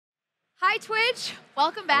Hi, Twitch.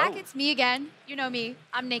 Welcome back. Hello. It's me again. You know me.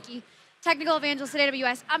 I'm Nikki, technical evangelist at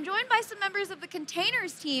AWS. I'm joined by some members of the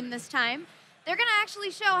containers team this time. They're going to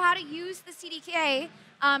actually show how to use the CDK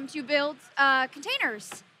to build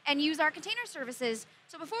containers and use our container services.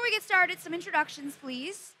 So before we get started, some introductions,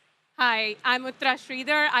 please. Hi, I'm Uttara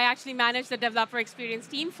Sridhar. I actually manage the developer experience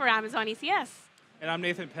team for Amazon ECS. And I'm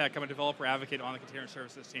Nathan Peck. I'm a developer advocate on the container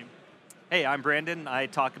services team. Hey, I'm Brandon. I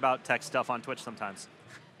talk about tech stuff on Twitch sometimes.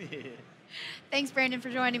 Thanks, Brandon, for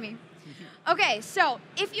joining me. Okay, so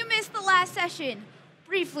if you missed the last session,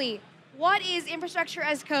 briefly, what is infrastructure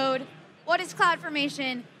as code? What is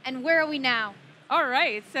Cloudformation? And where are we now? All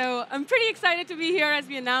right, so I'm pretty excited to be here as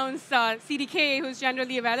we announce CDK, who's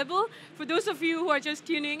generally available. For those of you who are just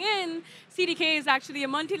tuning in, CDK is actually a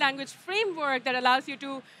multi-language framework that allows you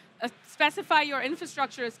to specify your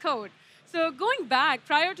infrastructure as code. So going back,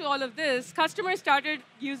 prior to all of this, customers started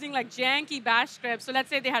using like janky bash scripts. So let's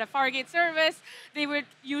say they had a Fargate service. They would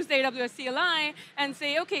use the AWS CLI and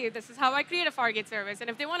say, OK, this is how I create a Fargate service. And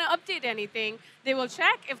if they want to update anything, they will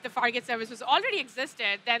check if the Fargate service was already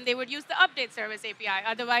existed. Then they would use the update service API.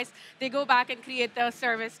 Otherwise, they go back and create the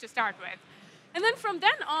service to start with. And then from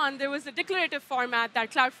then on, there was a declarative format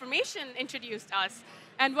that Cloudformation introduced us.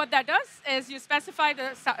 And what that does is you specify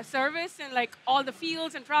the service in like all the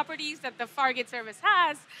fields and properties that the Fargate service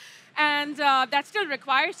has. And that still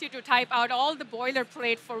requires you to type out all the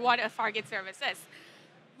boilerplate for what a Fargate service is.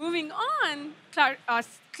 Moving on,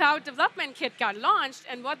 Cloud Development Kit got launched.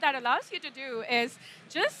 And what that allows you to do is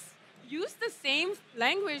just use the same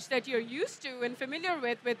language that you're used to and familiar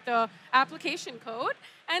with the application code.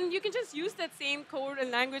 And you can just use that same code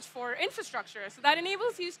and language for infrastructure. So that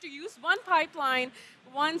enables you to use one pipeline,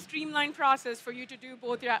 one streamlined process for you to do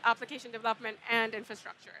both your application development and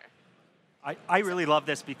infrastructure. I really love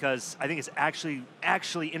this because I think it's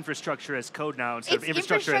actually infrastructure as code now instead of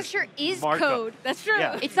infrastructure is markup. code. That's true.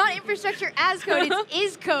 Yeah. It's not infrastructure as code. It's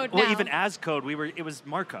is code now. Well, even as code, it was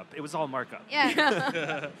markup. It was all markup.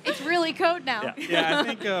 Yeah. It's really code now. Yeah. Yeah,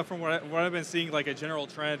 I think from what I've been seeing, like a general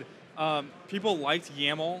trend, people liked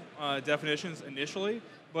YAML definitions initially,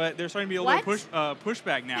 but there's starting to be a little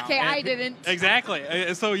pushback now. Okay, I didn't. Exactly.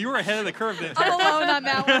 So you were ahead of the curve. I'm alone on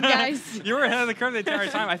that one, guys. You were ahead of the curve the entire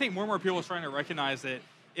time. I think more and more people are starting to recognize that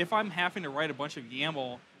if I'm having to write a bunch of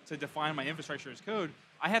YAML to define my infrastructure as code,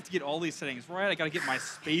 I have to get all these settings right. I got to get my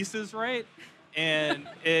spaces right, and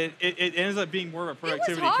it ends up being more of a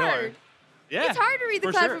productivity killer. Yeah, it's hard to read the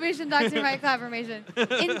Cloudformation docs and write Cloudformation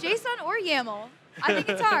in JSON or YAML. I think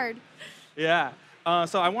it's hard. Yeah.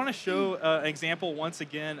 So I want to show an example once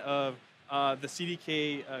again of the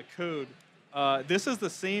CDK code. This is the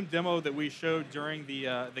same demo that we showed during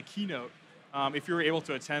the keynote. If you were able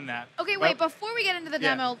to attend that. Okay, wait. Before we get into the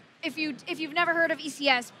demo, if you've never heard of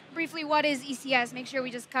ECS, briefly, what is ECS? Make sure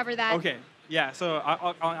we just cover that. Okay. Yeah. So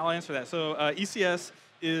I'll answer that. So ECS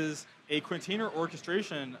is a container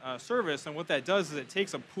orchestration service, and what that does is it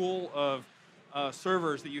takes a pool of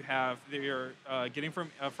servers that you have that you're getting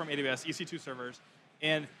from AWS, EC2 servers,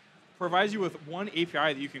 and provides you with one API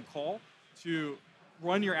that you can call to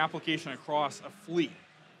run your application across a fleet.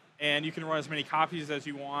 And you can run as many copies as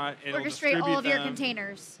you want. And orchestrate all of your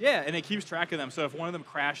containers. Yeah, and it keeps track of them. So if one of them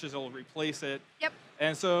crashes, it'll replace it. Yep.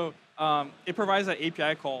 And so it provides that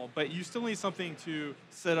API call, but you still need something to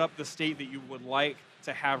set up the state that you would like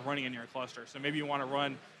to have running in your cluster. So maybe you want to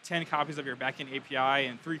run 10 copies of your backend API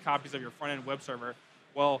and 3 copies of your front-end web server.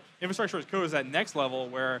 Well, infrastructure as code is that next level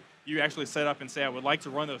where you actually set up and say, I would like to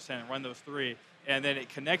run those 10, run those 3, and then it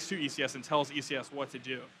connects to ECS and tells ECS what to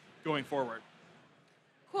do going forward.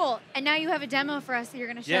 Cool. And now you have a demo for us that you're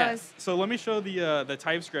going to show us. So let me show the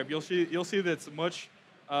TypeScript. You'll see that it's much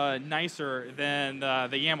nicer than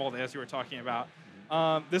the YAML as you were talking about.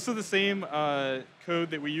 This is the same code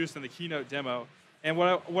that we used in the keynote demo. And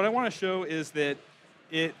what I want to show is that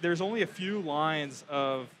there's only a few lines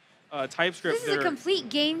of TypeScript. This is a complete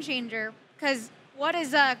game changer, because what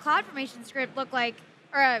does a Cloudformation script look like,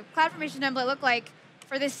 or a Cloudformation template look like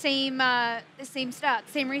for this same stuff,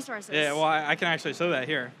 same resources? Yeah, well, I can actually show that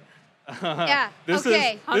here. Yeah.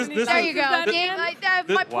 Okay. There you go.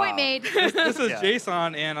 My point made. This is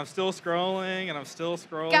JSON, and I'm still scrolling, and I'm still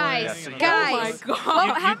scrolling. Guys, oh my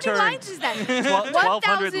God. How many lines is that?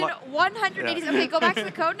 1,180. Okay, go back to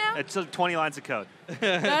the code now. It's 20 lines of code.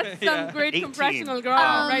 That's some great 18. compressional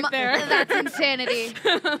right there. That's insanity.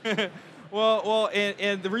 Well,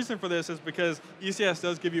 and the reason for this is because ECS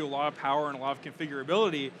does give you a lot of power and a lot of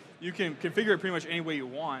configurability. You can configure it pretty much any way you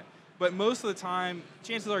want. But most of the time,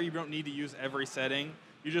 chances are you don't need to use every setting.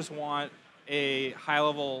 You just want a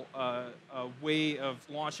high-level way of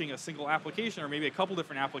launching a single application or maybe a couple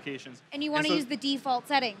different applications. And you want to use the default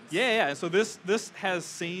settings. Yeah. And so this has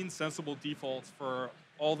sane, sensible defaults for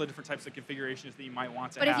all the different types of configurations that you might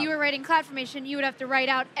want to have. But if you were writing Cloudformation, you would have to write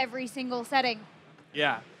out every single setting.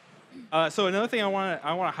 Yeah. So another thing I want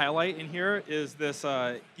to highlight in here is this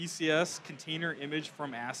ECS Container Image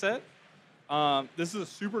from Asset. This is a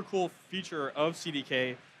super cool feature of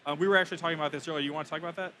CDK. We were actually talking about this earlier. You want to talk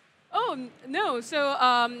about that? Oh, no. So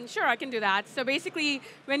sure, I can do that. So basically,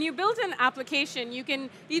 when you build an application, you can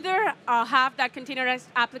either have that containerized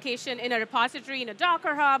application in a repository in a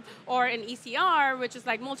Docker Hub or in ECR, which is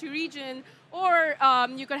like multi-region, or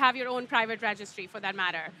you could have your own private registry for that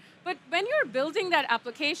matter. But when you're building that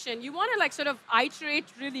application, you want to like sort of iterate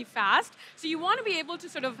really fast. So you want to be able to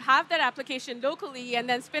sort of have that application locally and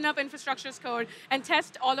then spin up infrastructure as code and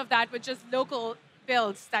test all of that with just local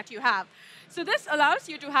builds that you have. So this allows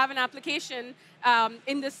you to have an application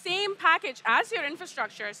in the same package as your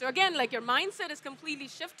infrastructure. So again, like your mindset is completely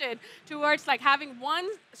shifted towards like having one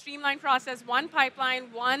streamlined process, one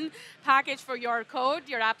pipeline, one package for your code,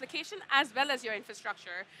 your application, as well as your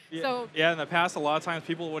infrastructure. Yeah. So yeah, in the past, a lot of times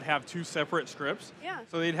people would have two separate scripts. Yeah.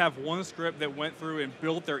 So they'd have one script that went through and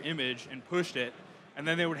built their image and pushed it, and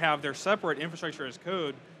then they would have their separate infrastructure as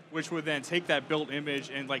code, which would then take that built image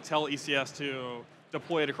and like tell ECS to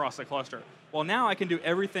deploy it across the cluster. Well, now I can do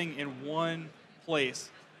everything in one place,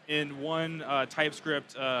 in one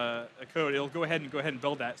TypeScript code. It'll go ahead and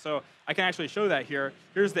build that. So I can actually show that here.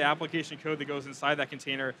 Here's the application code that goes inside that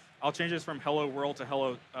container. I'll change this from hello world to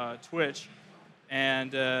hello Twitch,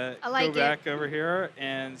 and go back over here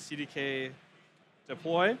and CDK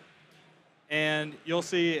deploy. And you'll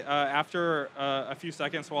see after a few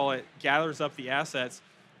seconds, while it gathers up the assets,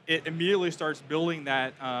 it immediately starts building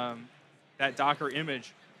that that Docker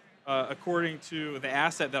image according to the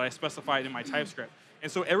asset that I specified in my TypeScript. And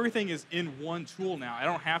so everything is in one tool now. I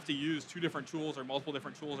don't have to use two different tools or multiple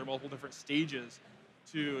different tools or multiple different stages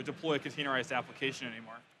to deploy a containerized application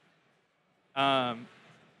anymore.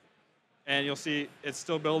 And you'll see it's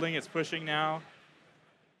still building, it's pushing now.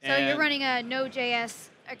 So you're running a Node.js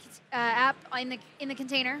app in the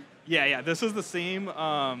container? Yeah. This is the same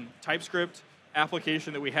TypeScript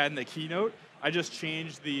application that we had in the keynote. I just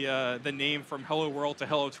changed the name from Hello World to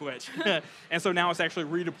Hello Twitch. And so now it's actually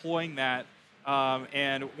redeploying that.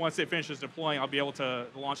 And once it finishes deploying, I'll be able to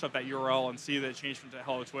launch up that URL and see that it changed from to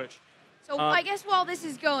Hello Twitch. So I guess while this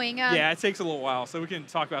is going... yeah, it takes a little while, so we can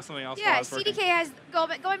talk about something else. Yeah, CDK has...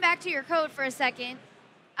 Going back to your code for a second,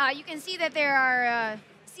 you can see that there are...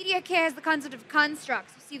 CDK has the concept of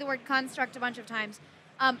constructs. You see the word construct a bunch of times.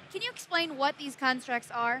 Can you explain what these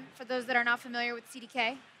constructs are for those that are not familiar with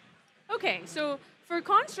CDK? Okay, so for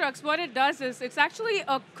constructs, what it does is it's actually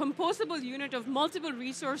a composable unit of multiple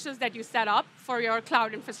resources that you set up for your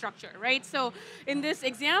cloud infrastructure, right? So in this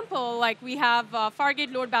example, like we have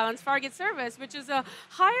Fargate load balance, Fargate service, which is a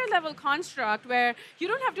higher level construct where you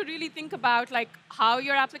don't have to really think about like how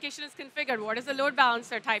your application is configured, what is the load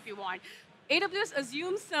balancer type you want. AWS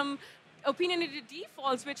assumes some opinionated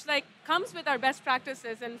defaults, which like comes with our best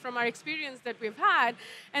practices and from our experience that we've had.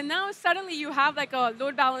 And now suddenly you have like a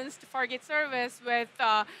load balanced Fargate service with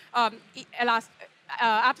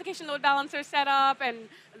application load balancer set up and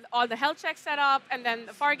all the health checks set up, and then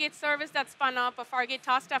the Fargate service that's spun up, a Fargate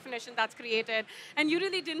task definition that's created. And you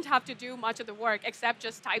really didn't have to do much of the work except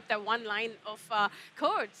just type that one line of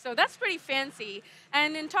code. So that's pretty fancy.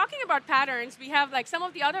 And in talking about patterns, we have like some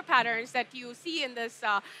of the other patterns that you see in this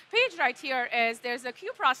page right here is there's a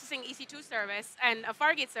queue processing EC2 service and a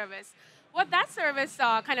Fargate service. What that service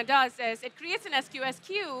kind of does is it creates an SQS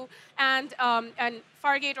queue and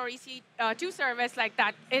Fargate or EC2 service like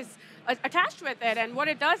that is attached with it. And what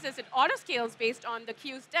it does is it auto-scales based on the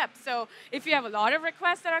queue's depth. So if you have a lot of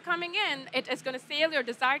requests that are coming in, it is going to scale your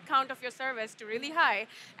desired count of your service to really high.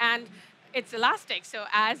 And it's elastic. So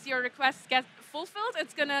as your requests get fulfilled,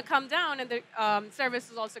 it's going to come down, and the service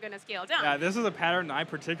is also going to scale down. Yeah, this is a pattern that I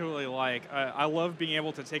particularly like. I love being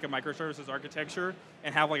able to take a microservices architecture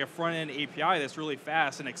and have like a front-end API that's really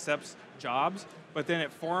fast and accepts jobs, but then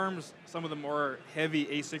it forms some of the more heavy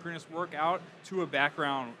asynchronous work out to a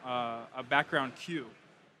background queue.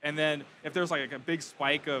 And then if there's like a big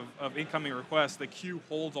spike of incoming requests, the queue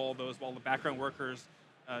holds all those while the background workers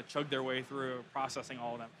chug their way through processing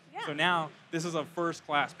all of them. Yeah. So now this is a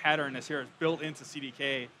first-class pattern that's here. It's built into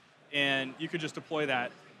CDK, and you could just deploy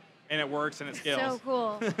that, and it works and it scales. So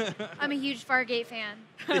cool. I'm a huge Fargate fan.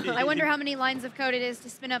 I wonder how many lines of code it is to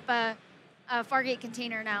spin up a Fargate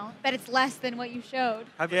container now. Bet it's less than what you showed.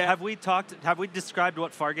 Have we described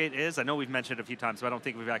what Fargate is? I know we've mentioned it a few times, but I don't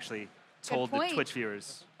think we've actually told the Twitch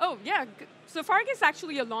viewers? Oh, yeah. So Fargate is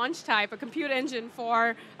actually a launch type, a compute engine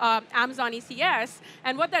for Amazon ECS.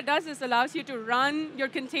 And what that does is allows you to run your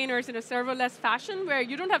containers in a serverless fashion where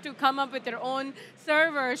you don't have to come up with your own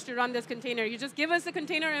servers to run this container. You just give us a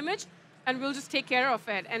container image, and we'll just take care of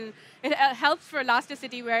it. And it helps for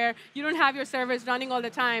elasticity where you don't have your servers running all the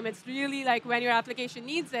time. It's really like when your application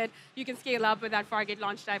needs it, you can scale up with that Fargate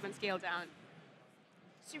launch type and scale down.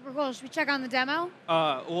 Super cool. Should we check on the demo?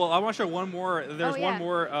 Well, I want to show one more. There's one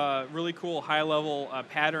more really cool high-level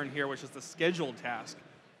pattern here, which is the scheduled task.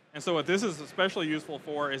 And so what this is especially useful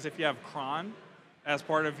for is if you have cron as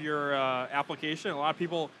part of your application. A lot of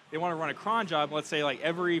people, they want to run a cron job. Let's say like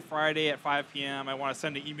every Friday at 5 p.m. I want to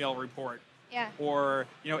send an email report. Yeah. Or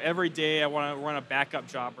every day I want to run a backup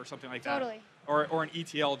job or something like that. Totally. Or an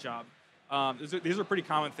ETL job. These are pretty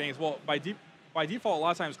common things. Well, by default, a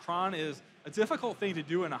lot of times cron is a difficult thing to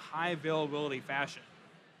do in a high availability fashion.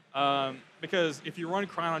 Because if you run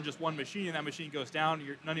cron on just one machine and that machine goes down,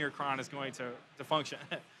 none of your cron is going to function.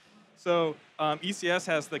 So ECS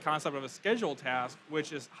has the concept of a scheduled task,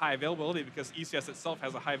 which is high availability because ECS itself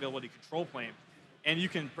has a high availability control plane. And you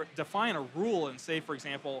can define a rule and say, for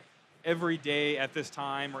example, every day at this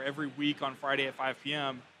time or every week on Friday at 5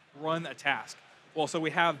 p.m., run a task. Well, so we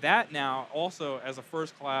have that now also as a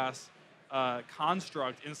first-class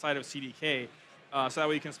construct inside of CDK, so that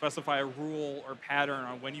way you can specify a rule or pattern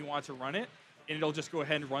on when you want to run it, and it'll just go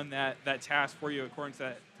ahead and run that task for you according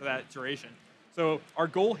to that duration. So our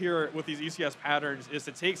goal here with these ECS patterns is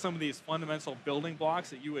to take some of these fundamental building blocks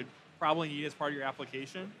that you would probably need as part of your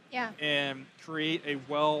application and create a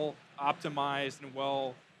well-optimized and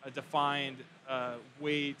well-defined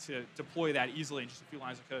way to deploy that easily in just a few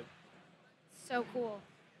lines of code. So cool.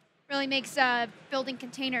 Really makes building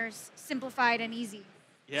containers simplified and easy.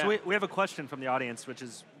 Yeah. So we have a question from the audience, which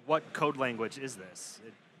is, what code language is this?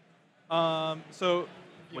 So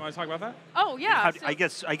you want to talk about that? Oh, yeah. I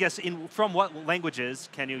guess from what languages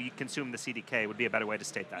can you consume the CDK would be a better way to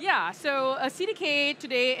state that. Yeah, so a CDK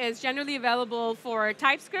today is generally available for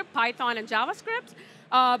TypeScript, Python, and JavaScript.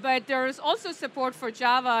 But there's also support for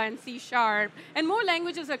Java and C#, and more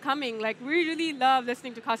languages are coming. Like, we really love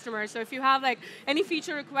listening to customers. So if you have like any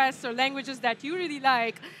feature requests or languages that you really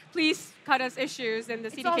like, please cut us issues in the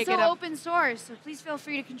CDK GitHub. It's also open source, so please feel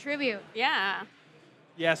free to contribute. Yeah.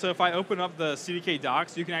 Yeah, so if I open up the CDK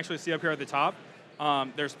docs, you can actually see up here at the top,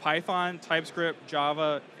 there's Python, TypeScript,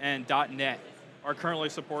 Java, and .NET are currently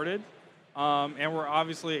supported. And we're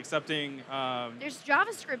obviously accepting... there's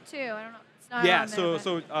JavaScript too, I don't know. Yeah,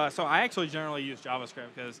 so I actually generally use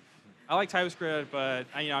JavaScript because I like TypeScript, but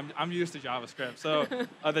I'm used to JavaScript. So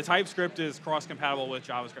the TypeScript is cross-compatible with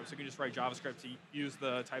JavaScript, so you can just write JavaScript to use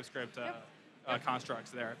the TypeScript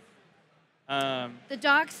constructs there. The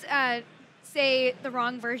docs say the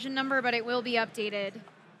wrong version number, but it will be updated.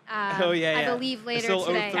 I believe later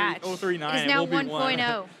today. 039. It is now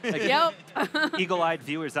 1.0. Yep. Eagle-eyed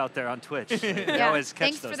viewers out there on Twitch. They always catch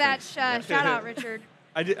Thanks those for that things. shout out, Richard.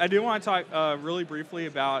 I do want to talk really briefly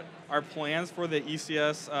about our plans for the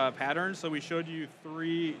ECS patterns. So we showed you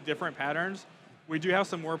 3 different patterns. We do have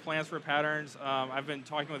some more plans for patterns. I've been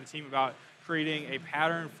talking with the team about creating a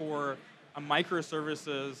pattern for a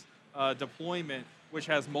microservices deployment, which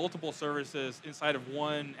has multiple services inside of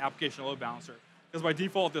one application load balancer. Because by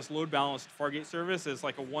default, this load balanced Fargate service is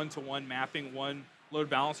like a one-to-one mapping one load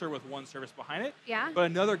balancer with one service behind it. Yeah.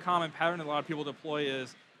 But another common pattern that a lot of people deploy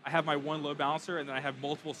is I have my one load balancer, and then I have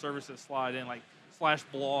multiple services slide in, like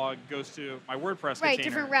 /blog goes to my WordPress container. Right,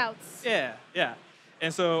 different routes. Yeah, yeah.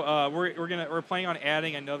 And so we're planning on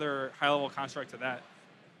adding another high-level construct to that.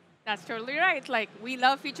 That's totally right. Like, we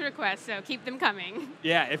love feature requests, so keep them coming.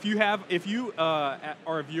 Yeah, if you are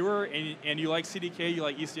a viewer and you like CDK, you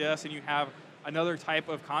like ECS, and you have another type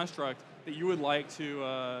of construct that you would like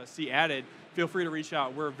to see added, feel free to reach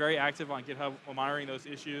out. We're very active on GitHub monitoring those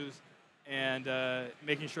issues and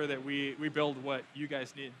making sure that we build what you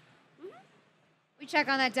guys need. Mm-hmm. We check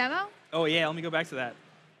on that demo? Oh yeah, let me go back to that.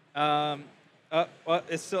 Well,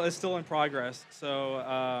 it's still in progress, so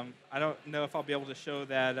I don't know if I'll be able to show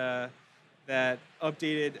that that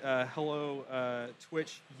updated hello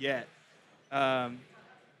Twitch yet.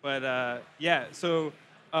 But yeah, so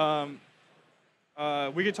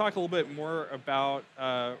we could talk a little bit more about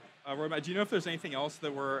roadmap. Do you know if there's anything else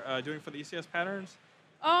that we're doing for the ECS patterns?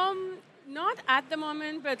 Not at the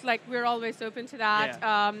moment, but like we're always open to that.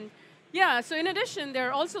 Yeah. So in addition, there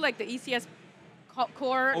are also like the ECS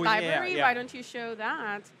core library. Yeah. Why don't you show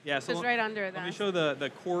that? Yeah, so it's right under that. Let me show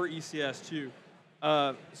the core ECS too.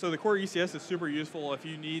 So the core ECS is super useful if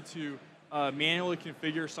you need to manually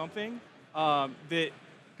configure something that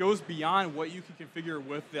goes beyond what you can configure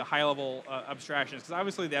with the high-level abstractions. Because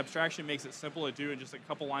obviously the abstraction makes it simple to do in just a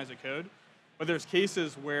couple lines of code. But there's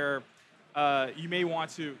cases where you may want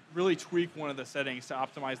to really tweak one of the settings to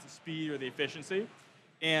optimize the speed or the efficiency.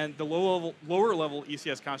 And the lower level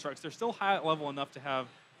ECS constructs, they're still high level enough to have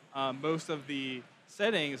most of the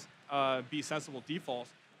settings be sensible defaults,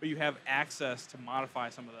 but you have access to modify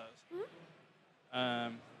some of those.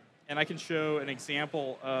 Mm-hmm. And I can show an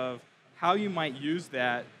example of how you might use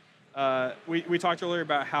that. We talked earlier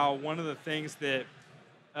about how one of the things that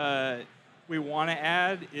we want to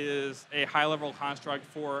add is a high-level construct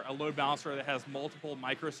for a load balancer that has multiple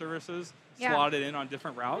microservices slotted in on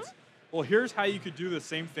different routes. Mm-hmm. Well, here's how you could do the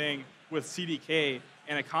same thing with CDK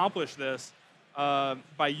and accomplish this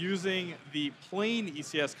by using the plain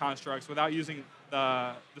ECS constructs without using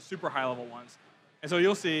the super high-level ones. And so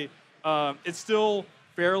you'll see it's still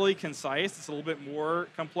fairly concise. It's a little bit more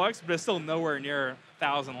complex, but it's still nowhere near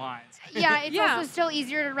 1,000 lines. Yeah, it's also still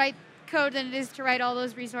easier to write code than it is to write all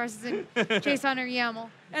those resources in JSON or YAML.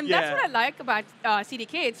 And that's what I like about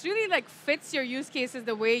CDK. It's really like fits your use cases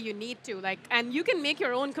the way you need to, and you can make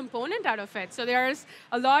your own component out of it. So there's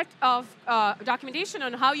a lot of documentation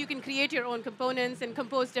on how you can create your own components and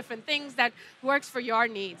compose different things that works for your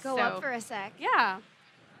needs. Go up for a sec. Yeah.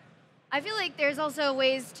 I feel like there's also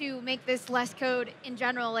ways to make this less code in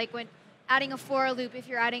general, like when adding a for loop, if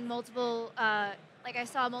you're adding multiple, like I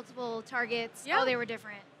saw multiple targets, they were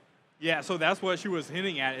different. Yeah, so that's what she was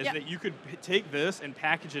hinting at, is that you could take this and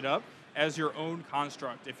package it up as your own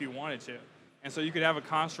construct if you wanted to. And so you could have a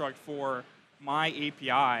construct for my API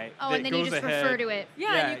that and then goes you just ahead. refer to it.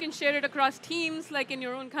 Yeah, and you can share it across teams, like in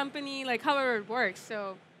your own company, like however it works.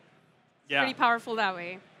 So it's pretty powerful that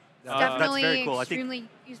way. It's definitely that's very cool. Extremely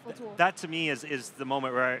useful tool. That to me is the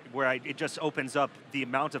moment where it just opens up the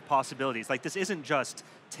amount of possibilities. Like this isn't just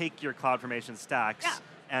take your CloudFormation stacks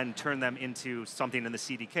and turn them into something in the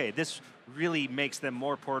CDK. This really makes them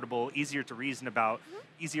more portable, easier to reason about,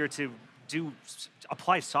 easier to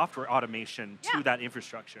apply software automation to that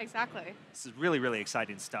infrastructure. Exactly. This is really, really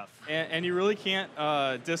exciting stuff. And you really can't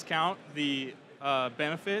discount the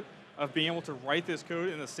benefit of being able to write this code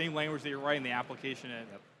in the same language that you're writing the application in.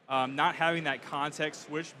 Not having that context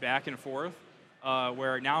switch back and forth,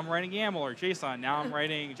 where now I'm writing YAML or JSON, now I'm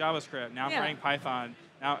writing JavaScript, now I'm writing Python.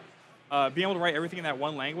 Now, being able to write everything in that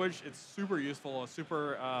one language, it's super useful, it's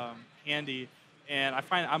super handy, and I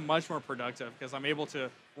find I'm much more productive because I'm able to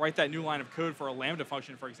write that new line of code for a Lambda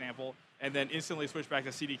function, for example, and then instantly switch back to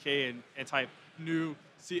CDK and type new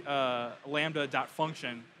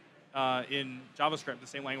lambda.function in JavaScript, the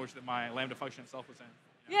same language that my Lambda function itself was in.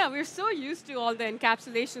 Yeah, we're so used to all the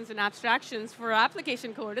encapsulations and abstractions for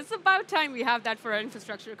application code. It's about time we have that for our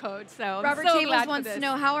infrastructure code. So Robert Tables wants to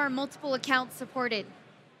know, how are multiple accounts supported?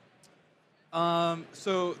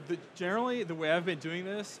 So generally, the way I've been doing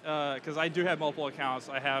this, because I do have multiple accounts.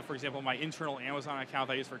 I have, for example, my internal Amazon account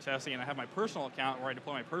that I use for testing, and I have my personal account where I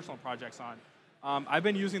deploy my personal projects on. I've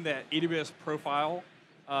been using the AWS profile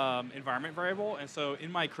environment variable, and so in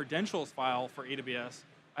my credentials file for AWS,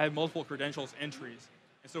 I have multiple credentials entries.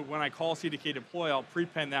 And so when I call CDK deploy, I'll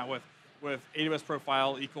prepend that with AWS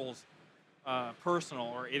profile equals personal,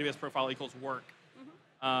 or AWS profile equals work.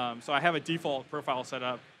 Mm-hmm. So I have a default profile set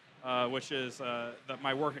up, which is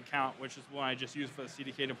my work account, which is one I just use for the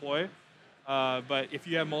CDK deploy. But if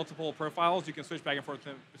you have multiple profiles, you can switch back and forth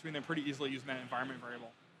between them pretty easily using that environment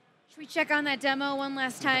variable. Should we check on that demo one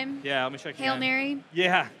last time? Yeah, let me check. Hail Mary.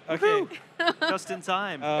 Yeah. Okay. Just in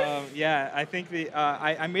time. Yeah, I think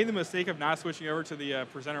I made the mistake of not switching over to the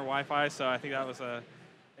presenter Wi-Fi, so I think that was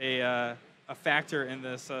a factor in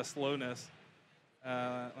this slowness.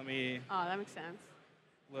 Let me. Oh, that makes sense.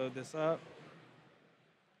 Load this up.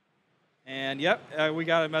 And yep, we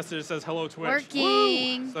got a message that says hello Twitch.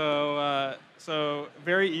 Working. Woo! So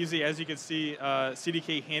very easy, as you can see.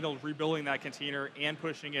 CDK handled rebuilding that container and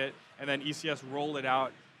pushing it, and then ECS rolled it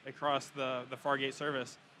out across the Fargate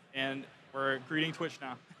service. And we're greeting Twitch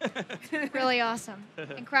now. Really awesome.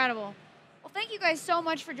 Incredible. Well, thank you guys so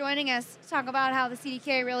much for joining us to talk about how the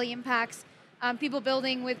CDK really impacts people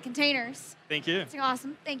building with containers. Thank you. It's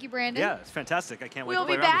awesome. Thank you, Brandon. Yeah, it's fantastic. I can't wait to We'll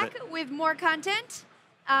play be around with it. back with more content.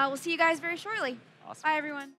 We'll see you guys very shortly. Awesome. Bye, everyone.